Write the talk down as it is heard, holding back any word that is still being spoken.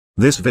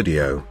This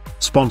video,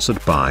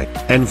 sponsored by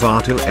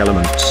Untitled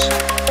Elements.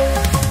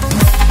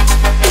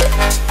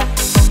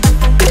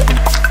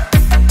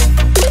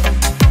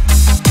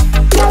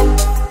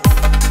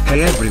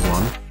 Hey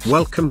everyone,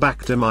 welcome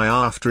back to my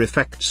After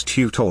Effects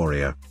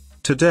tutorial.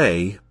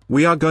 Today,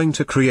 we are going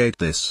to create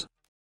this.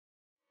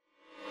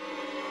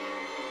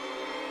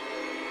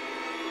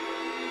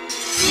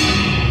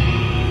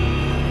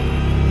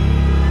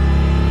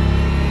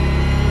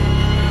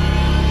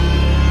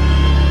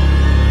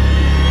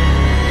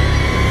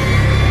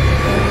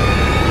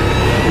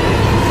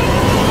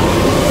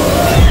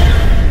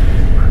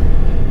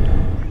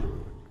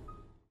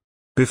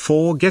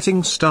 Before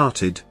getting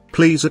started,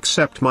 please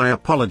accept my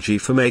apology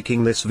for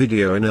making this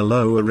video in a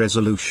lower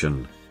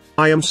resolution.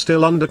 I am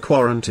still under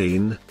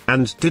quarantine,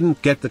 and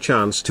didn't get the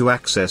chance to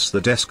access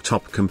the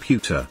desktop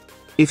computer.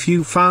 If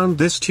you found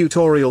this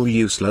tutorial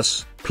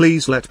useless,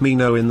 please let me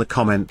know in the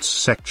comments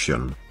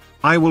section.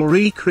 I will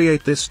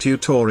recreate this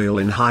tutorial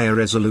in higher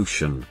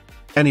resolution.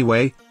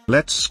 Anyway,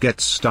 let's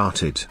get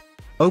started.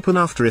 Open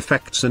After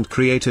Effects and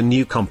create a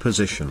new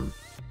composition.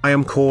 I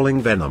am calling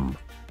Venom.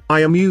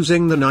 I am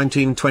using the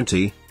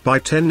 1920 by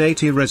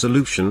 1080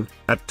 resolution,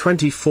 at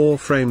 24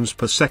 frames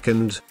per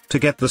second, to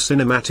get the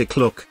cinematic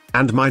look,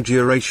 and my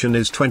duration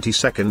is 20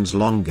 seconds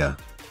longer.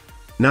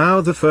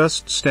 Now the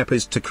first step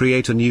is to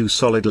create a new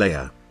solid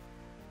layer.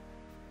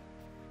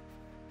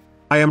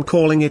 I am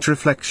calling it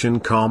Reflection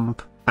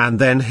Comp, and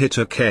then hit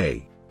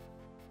OK.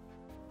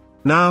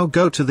 Now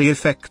go to the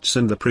effects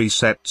and the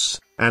presets,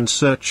 and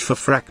search for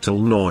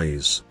fractal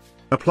noise.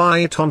 Apply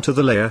it onto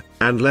the layer,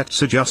 and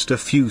let's adjust a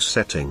few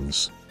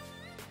settings.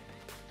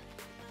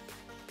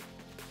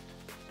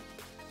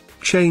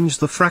 Change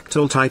the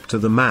fractal type to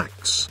the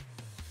max.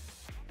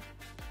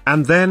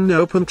 And then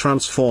open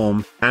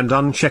Transform, and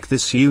uncheck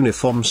this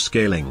uniform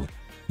scaling.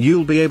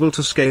 You'll be able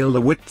to scale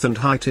the width and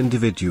height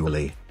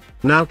individually.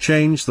 Now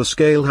change the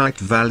scale height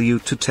value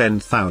to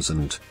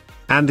 10,000.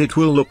 And it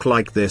will look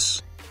like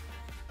this.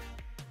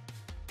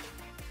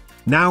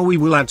 Now we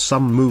will add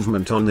some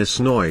movement on this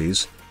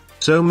noise,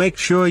 so make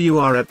sure you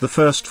are at the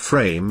first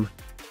frame.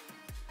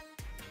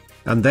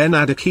 And then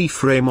add a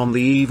keyframe on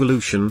the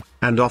evolution,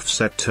 and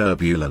offset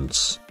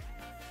turbulence.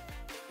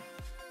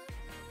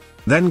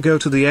 Then go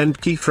to the end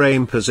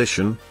keyframe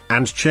position,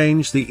 and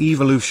change the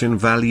evolution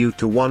value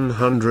to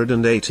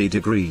 180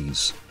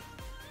 degrees.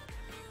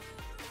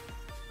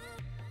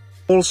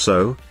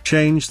 Also,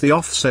 change the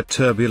offset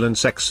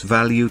turbulence X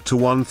value to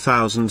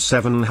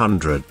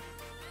 1700.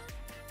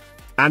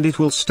 And it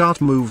will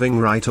start moving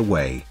right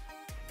away.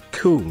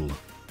 Cool.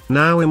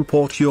 Now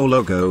import your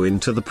logo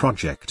into the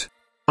project.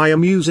 I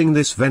am using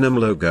this Venom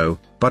logo,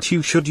 but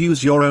you should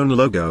use your own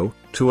logo,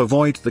 to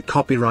avoid the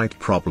copyright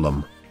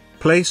problem.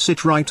 Place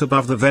it right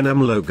above the Venom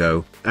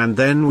logo, and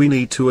then we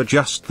need to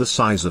adjust the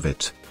size of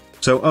it.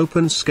 So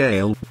open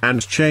Scale,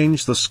 and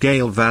change the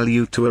scale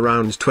value to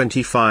around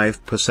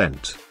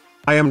 25%.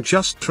 I am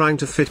just trying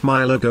to fit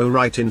my logo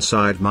right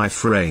inside my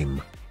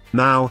frame.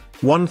 Now,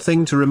 one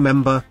thing to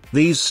remember,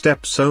 these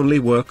steps only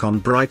work on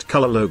bright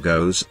color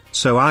logos,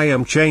 so I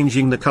am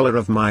changing the color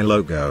of my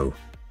logo.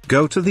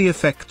 Go to the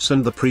effects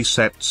and the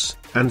presets,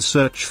 and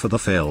search for the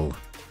fill.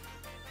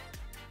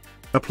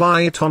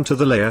 Apply it onto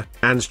the layer,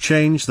 and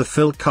change the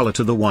fill color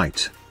to the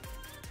white.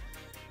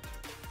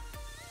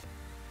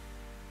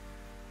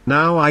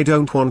 Now I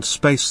don't want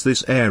space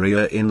this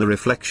area in the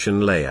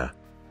reflection layer.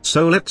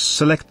 So let's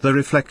select the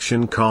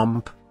reflection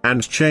comp,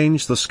 and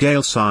change the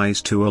scale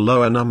size to a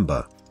lower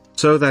number,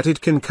 so that it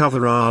can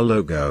cover our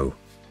logo.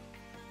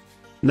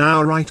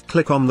 Now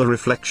right-click on the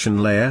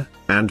reflection layer,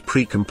 and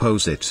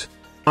pre-compose it.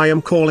 I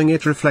am calling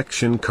it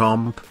Reflection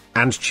Comp,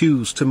 and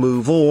choose to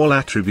move all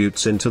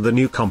attributes into the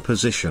new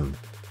composition.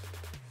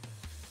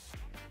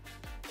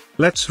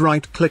 Let's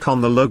right-click on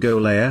the logo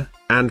layer,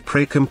 and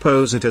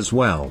pre-compose it as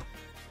well.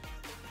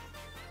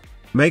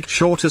 Make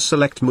sure to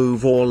select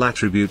Move All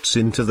Attributes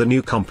into the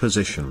new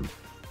composition.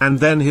 And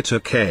then hit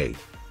OK.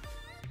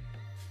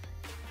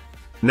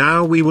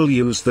 Now we will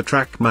use the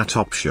Track Matte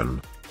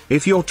option.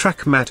 If your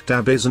Track Matte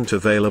tab isn't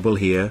available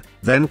here,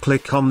 then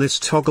click on this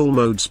Toggle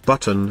Modes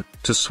button,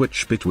 to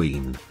switch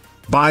between.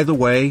 By the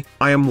way,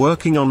 I am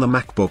working on the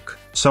MacBook,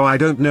 so I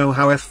don't know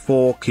how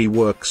F4 key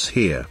works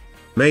here.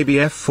 Maybe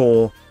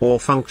F4, or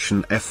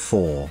function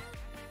F4.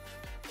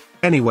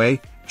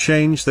 Anyway,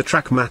 change the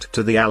Track Matte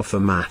to the Alpha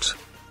Matte.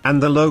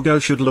 And the logo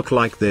should look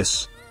like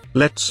this.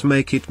 Let's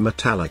make it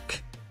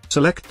metallic.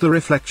 Select the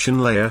reflection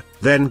layer,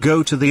 then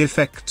go to the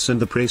effects and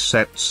the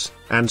presets,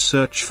 and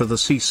search for the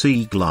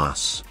CC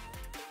glass.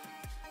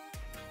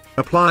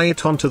 Apply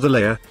it onto the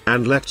layer,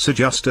 and let's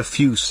adjust a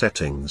few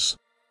settings.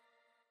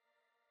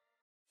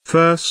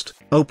 First,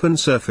 open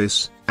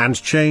Surface,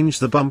 and change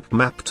the bump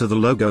map to the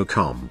logo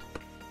comp.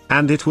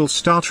 And it will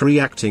start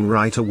reacting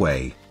right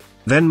away.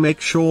 Then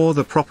make sure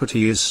the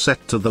property is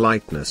set to the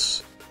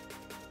lightness.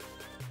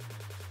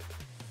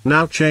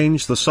 Now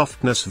change the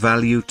softness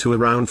value to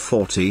around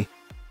 40,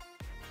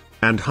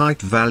 and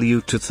height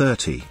value to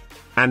 30,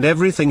 and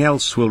everything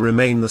else will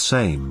remain the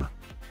same.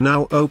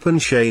 Now open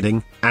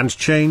shading, and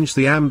change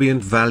the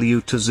ambient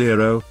value to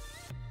 0,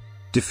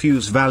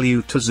 diffuse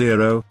value to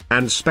 0,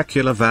 and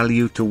specular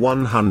value to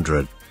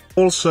 100.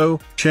 Also,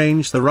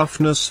 change the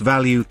roughness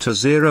value to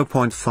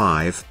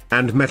 0.5,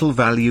 and metal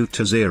value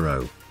to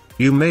 0.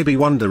 You may be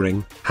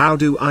wondering, how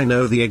do I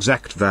know the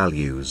exact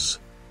values?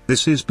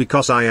 This is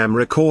because I am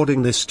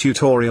recording this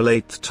tutorial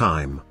 8th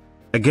time.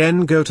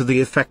 Again, go to the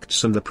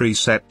effects and the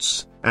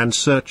presets, and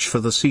search for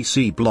the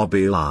CC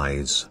blobby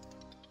eyes.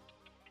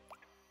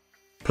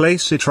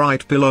 Place it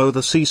right below the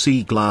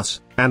CC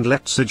glass, and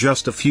let's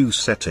adjust a few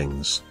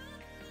settings.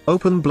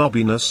 Open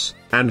blobbiness,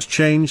 and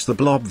change the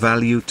blob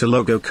value to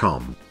logo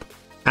comp.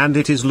 And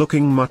it is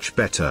looking much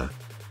better.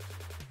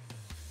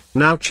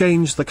 Now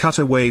change the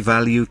cutaway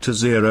value to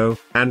 0,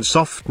 and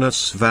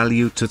softness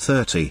value to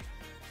 30.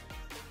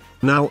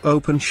 Now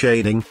open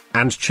shading,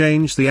 and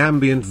change the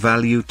ambient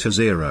value to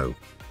 0.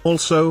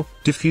 Also,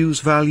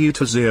 diffuse value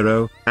to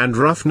 0, and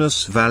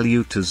roughness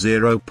value to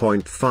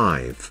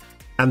 0.5.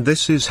 And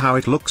this is how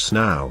it looks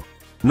now.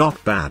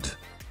 Not bad.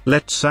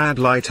 Let's add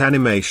light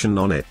animation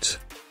on it.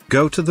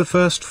 Go to the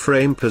first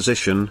frame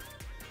position.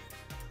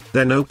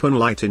 Then open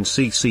light in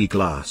CC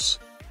glass.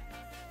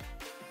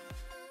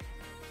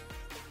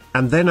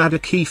 And then add a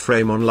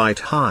keyframe on light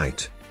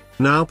height.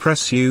 Now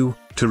press U,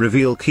 to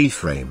reveal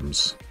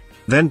keyframes.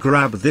 Then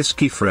grab this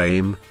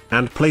keyframe,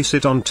 and place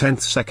it on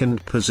 10th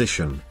second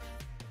position.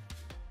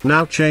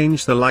 Now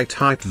change the light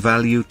height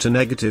value to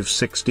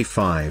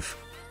 -65.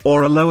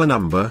 Or a lower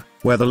number,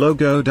 where the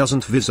logo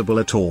doesn't visible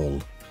at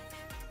all.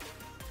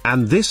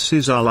 And this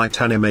is our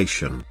light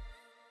animation.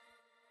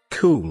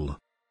 Cool.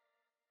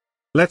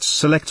 Let's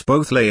select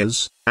both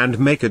layers, and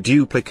make a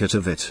duplicate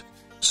of it.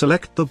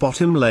 Select the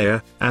bottom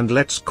layer, and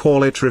let's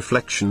call it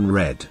Reflection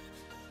Red.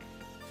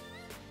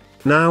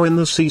 Now in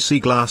the CC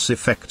glass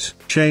effect,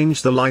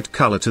 change the light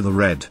color to the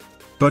red.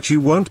 But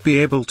you won't be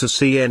able to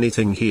see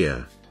anything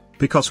here.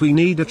 Because we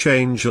need to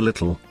change a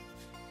little.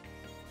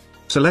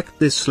 Select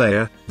this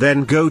layer,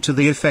 then go to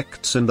the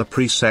effects and the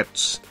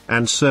presets,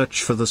 and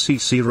search for the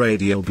CC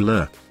radial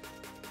blur.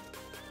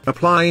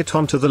 Apply it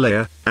onto the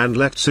layer, and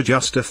let's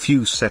adjust a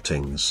few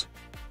settings.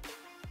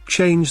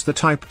 Change the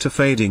type to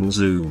fading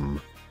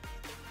zoom.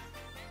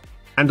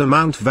 And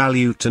amount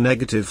value to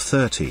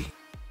 -30.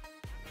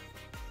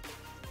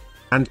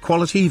 And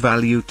quality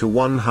value to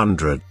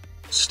 100.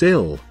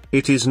 Still,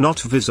 it is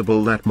not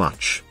visible that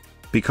much.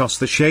 Because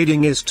the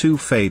shading is too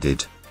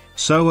faded.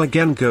 So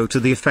again, go to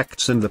the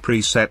effects and the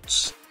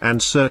presets,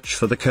 and search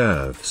for the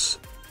curves.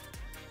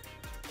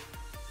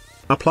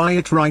 Apply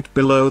it right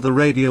below the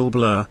radial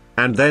blur,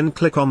 and then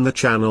click on the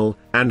channel,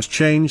 and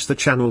change the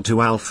channel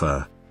to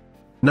alpha.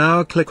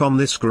 Now click on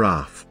this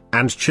graph,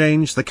 and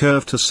change the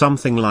curve to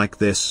something like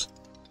this.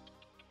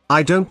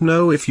 I don't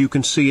know if you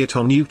can see it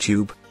on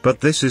YouTube, but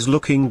this is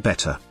looking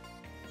better.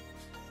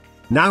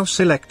 Now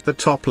select the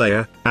top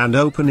layer, and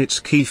open its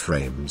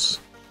keyframes.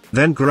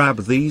 Then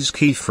grab these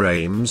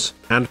keyframes,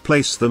 and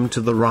place them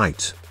to the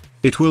right.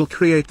 It will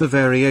create the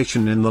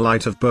variation in the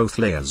light of both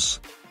layers.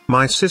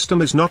 My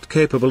system is not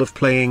capable of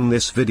playing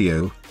this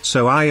video,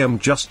 so I am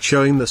just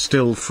showing the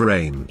still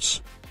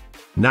frames.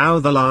 Now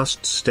the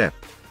last step.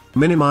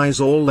 Minimize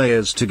all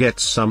layers to get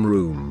some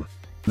room.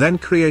 Then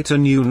create a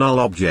new null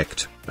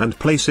object, and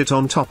place it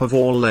on top of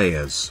all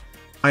layers.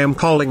 I am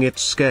calling it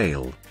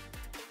Scale.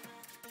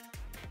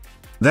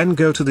 Then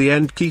go to the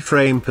end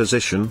keyframe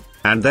position,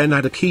 and then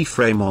add a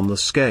keyframe on the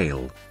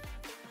scale.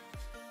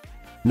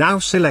 Now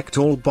select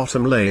all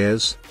bottom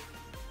layers.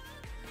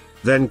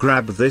 Then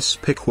grab this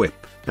pick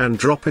whip, and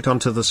drop it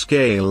onto the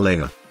scale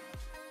layer.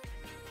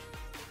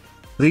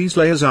 These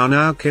layers are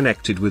now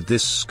connected with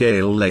this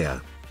scale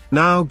layer.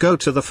 Now go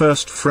to the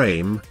first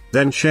frame,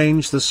 then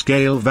change the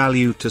scale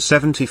value to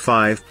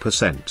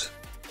 75%.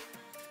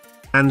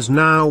 And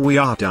now we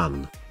are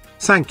done.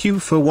 Thank you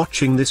for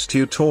watching this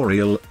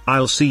tutorial.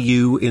 I'll see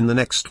you in the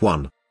next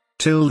one.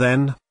 Till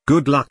then,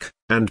 good luck,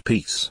 and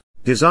peace.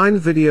 Design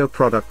video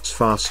products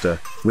faster,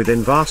 with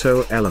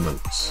Envato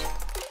Elements.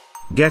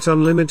 Get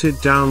unlimited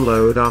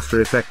download After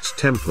Effects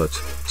template,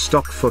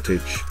 stock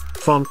footage,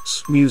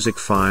 fonts, music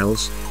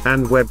files,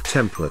 and web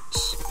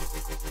templates.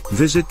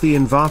 Visit the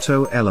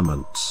Envato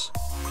Elements.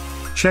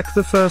 Check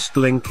the first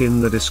link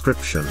in the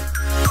description.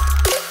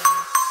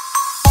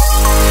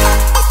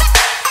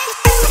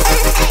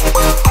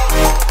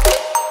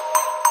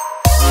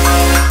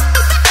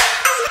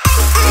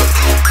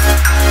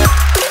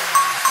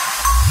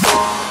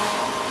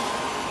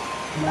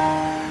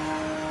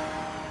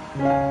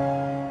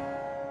 La